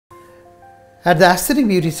At the Aesthetic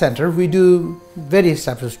Beauty Center, we do various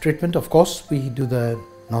types of treatment. Of course, we do the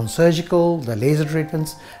non-surgical, the laser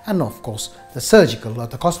treatments, and of course, the surgical or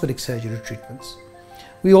the cosmetic surgery treatments.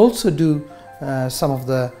 We also do some of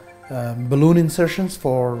the balloon insertions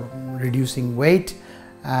for reducing weight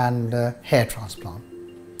and hair transplant.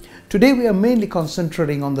 Today, we are mainly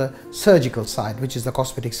concentrating on the surgical side, which is the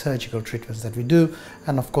cosmetic surgical treatments that we do,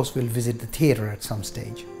 and of course, we'll visit the theatre at some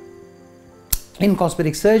stage. In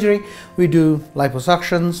cosmetic surgery, we do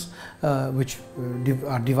liposuctions, which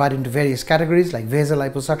are divided into various categories like vaser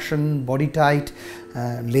liposuction, body tight,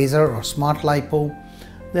 laser or smart lipo.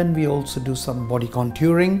 Then we also do some body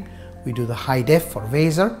contouring. We do the high def for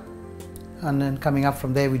vaser. And then coming up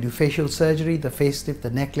from there, we do facial surgery, the facelift, the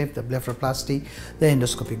neck lift, the blepharoplasty, the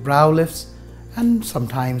endoscopic brow lifts, and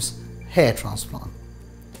sometimes hair transplant.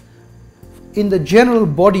 In the general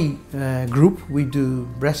body group, we do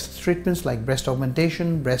breast treatments like breast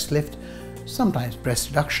augmentation, breast lift, sometimes breast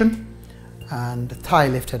reduction, and thigh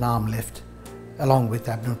lift and arm lift, along with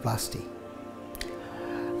abdominoplasty.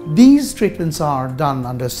 These treatments are done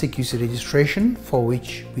under CQC registration, for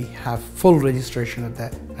which we have full registration at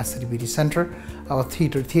the Aesthetic Beauty Center. Our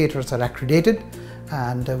theatres are accredited,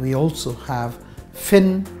 and we also have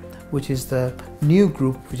FIN, which is the new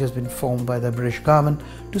group which has been formed by the British government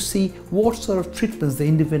to see what sort of treatments the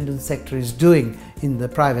independent sector is doing in the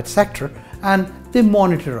private sector, and they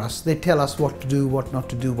monitor us. They tell us what to do, what not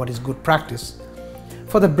to do, what is good practice.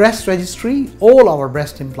 For the breast registry, all our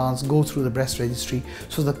breast implants go through the breast registry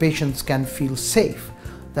so the patients can feel safe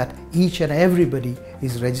that each and everybody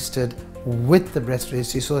is registered with the breast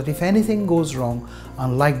registry, so that if anything goes wrong,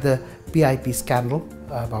 unlike the PIP scandal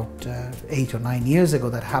about 8 or 9 years ago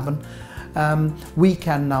that happened, we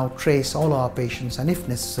can now trace all our patients and if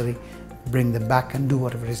necessary bring them back and do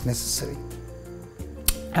whatever is necessary.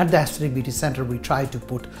 At the Aesthetic Beauty Center, we try to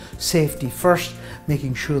put safety first,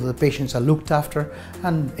 making sure that the patients are looked after,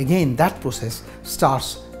 and again that process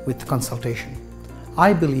starts with consultation.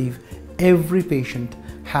 I believe every patient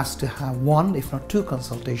has to have one, if not two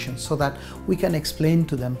consultations, so that we can explain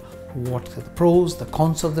to them what are the pros, the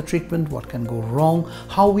cons of the treatment, what can go wrong,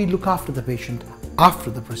 how we look after the patient after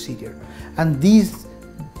the procedure. And these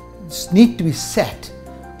need to be set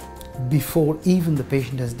before even the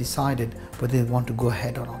patient has decided whether they want to go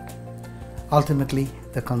ahead or not. Ultimately,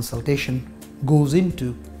 the consultation goes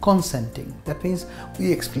into consenting. That means we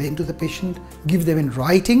explain to the patient, give them in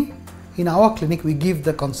writing. In our clinic, we give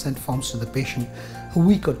the consent forms to the patient a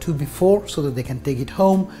week or two before so that they can take it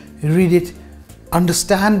home, read it,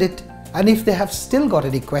 understand it, and if they have still got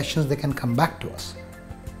any questions, they can come back to us.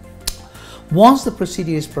 Once the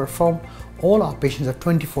procedure is performed, all our patients have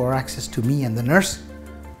 24-hour access to me and the nurse.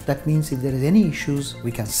 That means if there is any issues,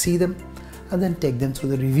 we can see them and then take them through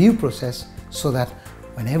the review process so that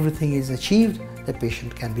when everything is achieved, the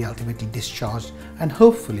patient can be ultimately discharged and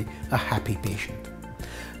hopefully a happy patient.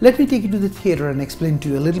 Let me take you to the theatre and explain to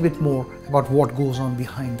you a little bit more about what goes on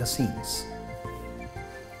behind the scenes.